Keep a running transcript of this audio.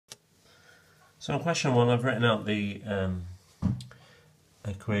So in question 1 I've written out the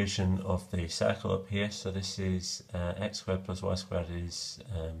equation of the circle up here. So this is x squared plus y squared is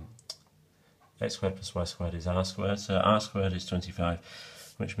x squared plus y squared is r squared. So r squared is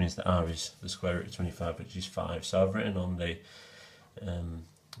 25, which means that r is the square root of 25, which is 5. So I've written on the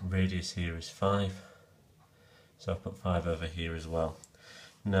radius here is 5. So I've put 5 over here as well.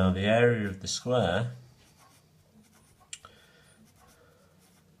 Now the area of the square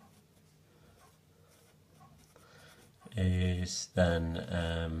is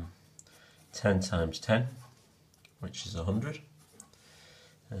then 10 times 10, which is 100,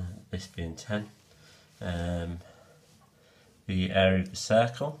 this being 10. The area of the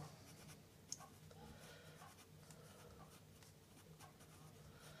circle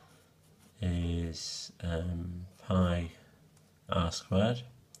is pi r squared,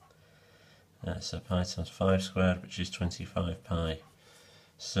 so pi times 5 squared, which is 25 pi.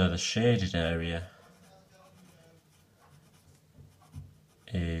 So the shaded area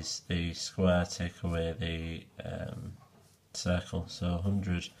is the square take away the circle, so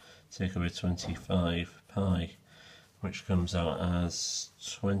 100 take away 25 pi, which comes out as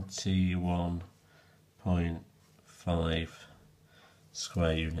 21.5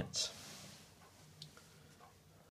 square units.